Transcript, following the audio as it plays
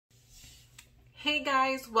Hey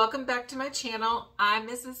guys, welcome back to my channel. I'm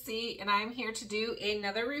Mrs. C and I'm here to do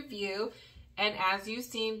another review. And as you've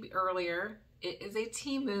seen earlier, it is a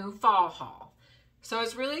Temu fall haul. So I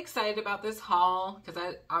was really excited about this haul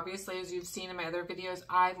because obviously, as you've seen in my other videos,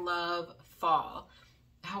 I love fall.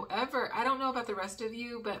 However, I don't know about the rest of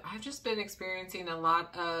you, but I've just been experiencing a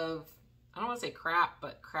lot of, I don't want to say crap,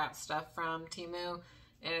 but crap stuff from Temu.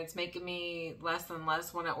 And it's making me less and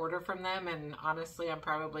less want to order from them. And honestly, I'm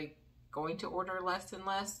probably going to order less and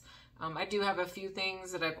less. I do have a few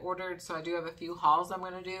things that I've ordered, so I do have a few hauls I'm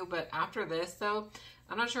going to do. But after this, though,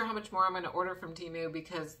 I'm not sure how much more I'm going to order from Temu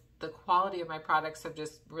because the quality of my products have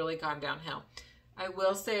just really gone downhill. I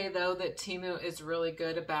will say, though, that Temu is really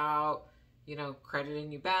good about, you know,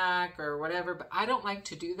 crediting you back or whatever. But I don't like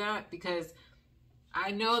to do that because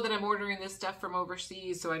I know that I'm ordering this stuff from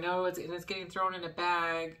overseas, so I know it's getting thrown in a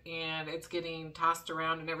bag and it's getting tossed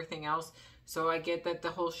around and everything else. So I get that the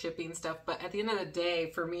whole shipping stuff, but at the end of the day,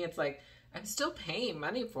 for me, it's like, I'm still paying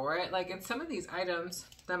money for it. Like in some of these items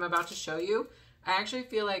that I'm about to show you, I actually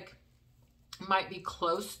feel like might be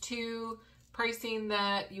close to pricing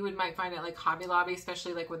that you might find at like Hobby Lobby,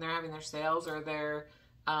 especially like when they're having their sales or they're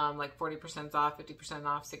like 40% off, 50%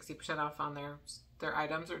 off, 60% off on their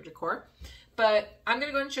items or decor. But I'm going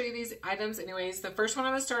to go ahead and show you these items anyways. The first one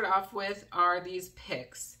I'm going to start off with are these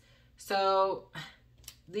picks. So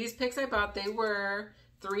these picks I bought, they were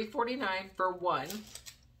 $3.49 for one.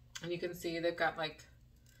 And you can see they've got like,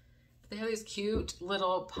 they have these cute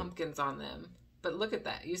little pumpkins on them. But look at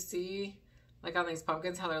that. You see like on these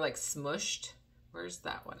pumpkins how they're like smushed. Where's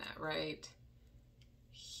that one at? Right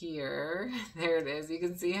here. There it is. You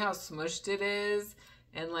can see how smushed it is.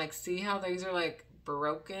 And like see how these are like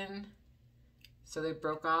broken. So they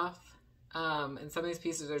broke off. And some of these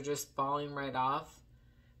pieces are just falling right off.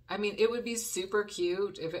 I mean, it would be super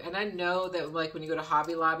cute and I know that like when you go to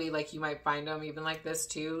Hobby Lobby, like you might find them even like this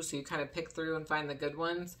too. So you kind of pick through and find the good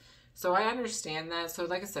ones. So I understand that. So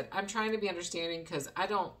like I said, I'm trying to be understanding because I'm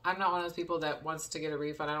not one of those people that wants to get a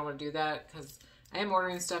refund. I don't want to do that because I am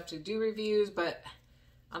ordering stuff to do reviews. But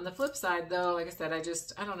on the flip side though, like I said, I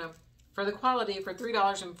don't know. For the quality, for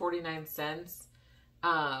 $3.49,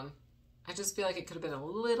 I just feel like it could have been a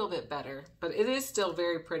little bit better. But it is still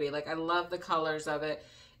very pretty. Like I love the colors of it.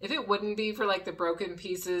 If it wouldn't be for like the broken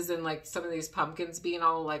pieces and like some of these pumpkins being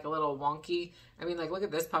all like a little wonky. I mean, like look at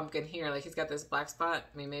this pumpkin here. Like he's got this black spot.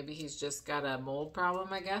 I mean, maybe he's just got a mold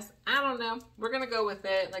problem, I guess. I don't know. We're going to go with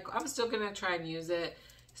it. Like I'm still going to try and use it.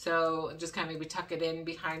 So just kind of maybe tuck it in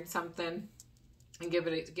behind something and give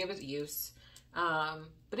it use.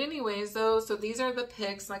 But anyways though, so these are the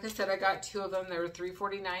picks. Like I said, I got two of them. They were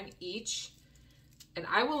 $3.49 each. And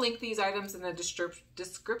I will link these items in the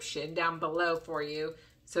description down below for you,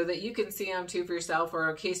 so that you can see them too for yourself, or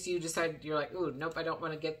in case you decide you're like, ooh, nope, I don't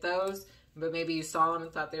want to get those, but maybe you saw them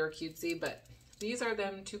and thought they were cutesy. But these are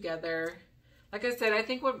them together. Like I said, I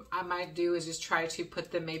think what I might do is just try to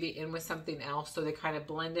put them maybe in with something else so they kind of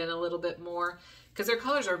blend in a little bit more, because their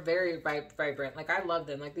colors are very vibrant. Like I love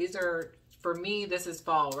them. Like these are, for me, this is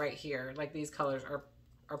fall right here. Like these colors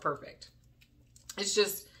are perfect. It's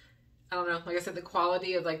just, I don't know, like I said, the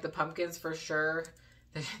quality of like the pumpkins for sure.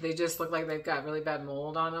 They just look like they've got really bad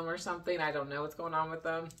mold on them or something. I don't know what's going on with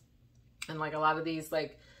them. And like a lot of these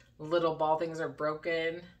like little ball things are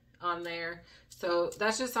broken on there. So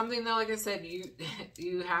that's just something though, like I said,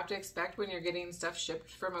 you have to expect when you're getting stuff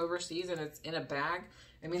shipped from overseas and it's in a bag.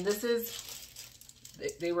 I mean, this is,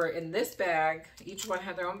 they were in this bag. Each one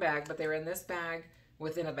had their own bag, but they were in this bag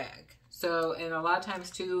within a bag. So, and a lot of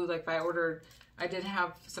times too, like if I ordered, I did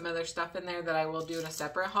have some other stuff in there that I will do in a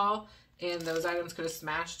separate haul. And those items could have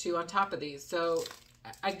smashed too on top of these. So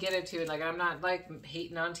I get it too. Like I'm not like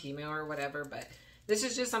hating on Temu or whatever, but this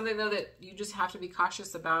is just something though that you just have to be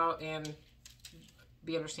cautious about and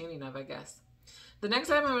be understanding of, I guess. The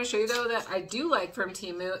next item I'm going to show you though that I do like from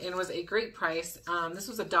Temu and was a great price. This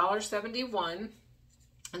was $1.71,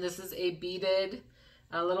 and this is a beaded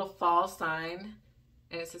little fall sign,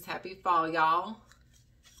 and it says "Happy Fall, y'all."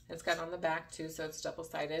 It's got on the back too, so it's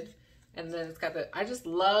double-sided. And then it's got I just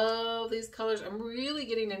love these colors. I'm really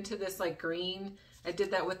getting into this like green. I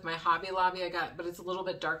did that with my Hobby Lobby but it's a little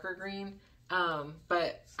bit darker green.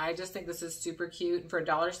 But I just think this is super cute. And for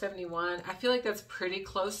 $1.71, I feel like that's pretty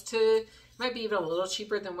close to, might be even a little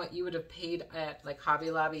cheaper than what you would have paid at like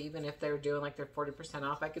Hobby Lobby, even if they were doing like their 40%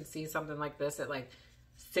 off. I could see something like this at like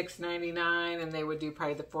 $6.99 and they would do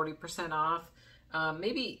probably the 40% off.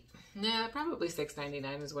 Maybe, nah, probably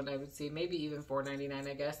 $6.99 is what I would see. Maybe even $4.99,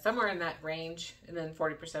 I guess. Somewhere in that range, and then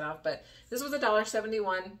 40% off. But this was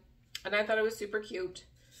 $1.71, and I thought it was super cute.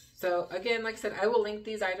 So again, like I said, I will link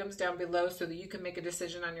these items down below so that you can make a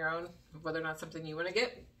decision on your own of whether or not something you want to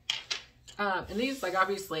get. And these, like,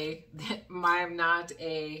 obviously, I'm not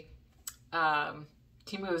a,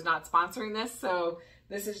 Temu is not sponsoring this. So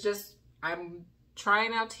this is just, I'm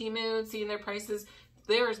trying out Temu, seeing their prices.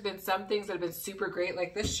 There's been some things that have been super great.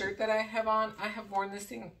 Like this shirt that I have on, I have worn this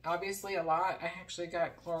thing obviously a lot. I actually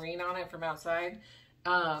got chlorine on it from outside.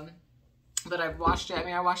 But I've washed it. I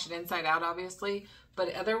mean, I washed it inside out, obviously.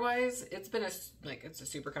 But otherwise, it's been it's a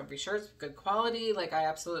super comfy shirt. It's good quality. Like, I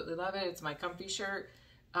absolutely love it. It's my comfy shirt.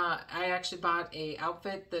 I actually bought a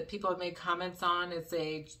outfit that people have made comments on. It's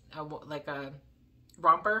like a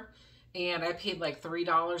romper. And I paid like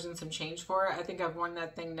 $3 and some change for it. I think I've worn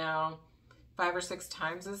that thing now 5 or 6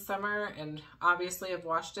 times this summer, and obviously I've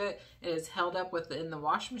washed it. It is held up in the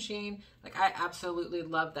wash machine. Like, I absolutely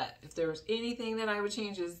love that. If there was anything that I would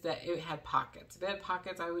change, is that it had pockets. If it had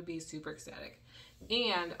pockets, I would be super ecstatic.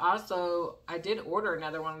 And also, I did order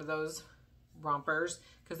another one of those rompers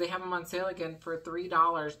because they have them on sale again for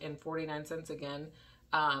 $3.49 again.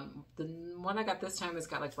 The one I got this time has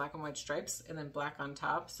got like black and white stripes and then black on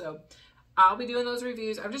top. So I'll be doing those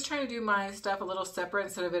reviews. I'm just trying to do my stuff a little separate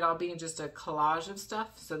instead of it all being just a collage of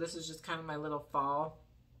stuff. So this is just kind of my little fall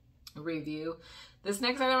review. This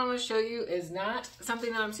next item I'm going to show you is not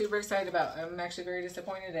something that I'm super excited about. I'm actually very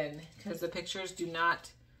disappointed in because the pictures did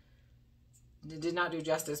not do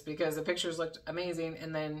justice, because the pictures looked amazing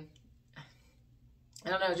and then, I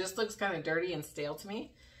don't know, it just looks kind of dirty and stale to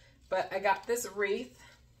me. But I got this wreath.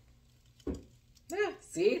 Yeah,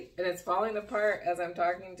 see? And it's falling apart as I'm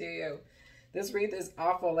talking to you. This wreath is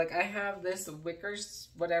awful. Like, I have this wicker,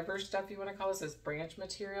 whatever stuff you want to call this branch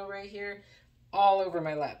material right here, all over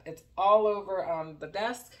my lap. It's all over on the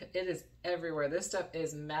desk. It is everywhere. This stuff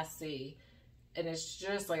is messy. And it's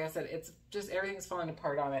just, like I said, it's just everything's falling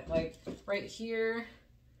apart on it. Like, right here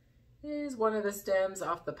is one of the stems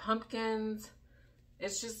off the pumpkins.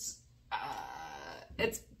 It's just,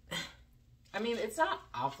 I mean, it's not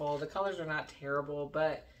awful. The colors are not terrible,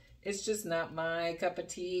 but it's just not my cup of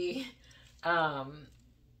tea. I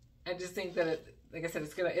just think that like I said,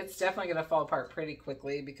 it's definitely gonna fall apart pretty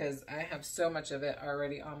quickly because I have so much of it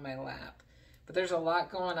already on my lap. But there's a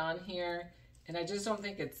lot going on here, and I just don't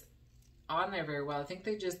think it's on there very well. I think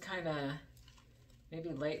they just kind of maybe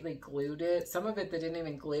lightly glued it. Some of it they didn't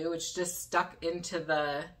even glue. It's just stuck into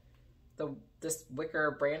this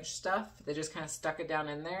wicker branch stuff. They just kind of stuck it down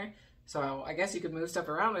in there. So I guess you could move stuff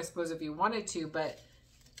around, I suppose, if you wanted to, but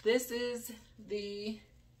this is the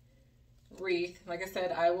wreath. Like I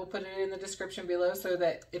said, I will put it in the description below so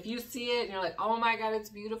that if you see it and you're like, oh my God, it's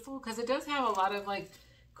beautiful, because it does have a lot of like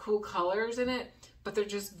cool colors in it, but they're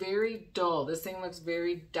just very dull. This thing looks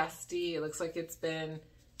very dusty. It looks like it's been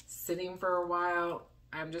sitting for a while.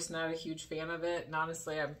 I'm just not a huge fan of it. And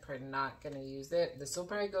honestly, I'm probably not going to use it. This will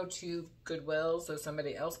probably go to Goodwill so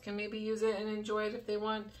somebody else can maybe use it and enjoy it if they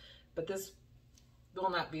want. But this will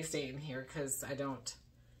not be staying here because I don't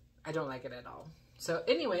like it at all. So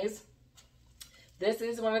anyways, this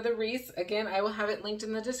is one of the wreaths. Again, I will have it linked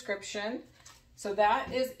in the description. So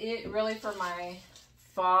that is it really for my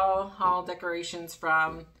fall haul decorations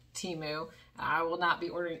from Temu. I will not be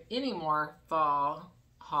ordering any more fall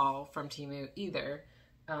haul from Temu either,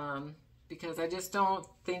 because I just don't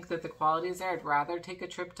think that the quality is there. I'd rather take a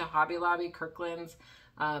trip to Hobby Lobby, Kirkland's,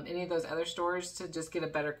 any of those other stores to just get a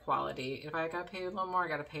better quality. If I got to pay a little more, I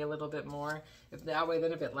got to pay a little bit more. If that way,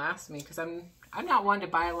 then if it lasts me, because I'm not one to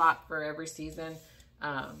buy a lot for every season.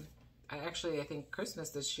 I think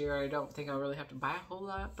Christmas this year, I don't think I'll really have to buy a whole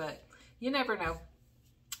lot, but you never know.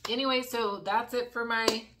 Anyway, so that's it for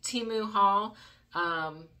my Temu haul,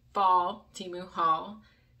 fall Temu haul.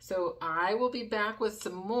 So I will be back with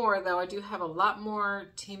some more, though I do have a lot more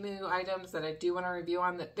Temu items that I do want to review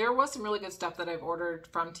on. There was some really good stuff that I've ordered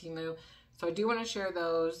from Temu, so I do want to share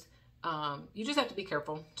those. You just have to be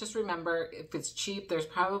careful. Just remember, if it's cheap, there's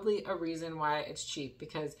probably a reason why it's cheap,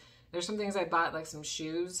 because there's some things I bought, like some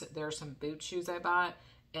shoes. There are some boot shoes I bought,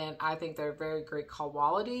 and I think they're very great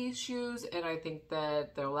quality shoes, and I think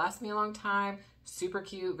that they'll last me a long time. Super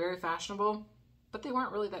cute, very fashionable, but they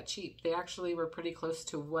weren't really that cheap. They actually were pretty close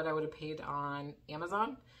to what I would have paid on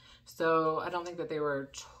Amazon. So I don't think that they were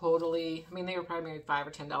totally, I mean, they were probably maybe $5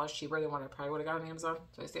 or $10 cheaper than what I probably would have got on Amazon.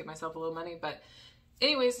 So I saved myself a little money. But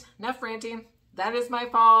anyways, enough ranting. That is my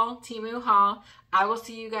fall Temu haul. I will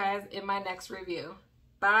see you guys in my next review.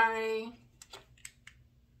 Bye.